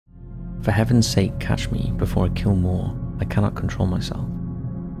For heaven's sake, catch me before I kill more. I cannot control myself.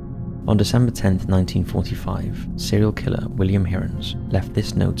 On December 10, 1945, serial killer William Heirens left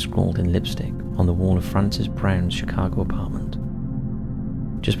this note scrawled in lipstick on the wall of Frances Brown's Chicago apartment.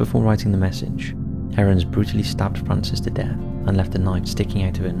 Just before writing the message, Heirens brutally stabbed Frances to death and left a knife sticking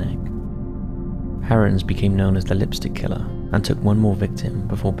out of her neck. Heirens became known as the Lipstick Killer and took one more victim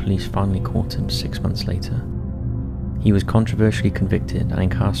before police finally caught him 6 months later. He was controversially convicted and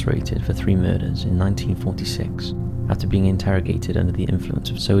incarcerated for 3 murders in 1946 after being interrogated under the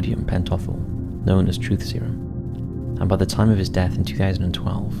influence of sodium pentothal, known as truth serum, and by the time of his death in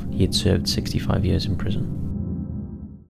 2012, he had served 65 years in prison.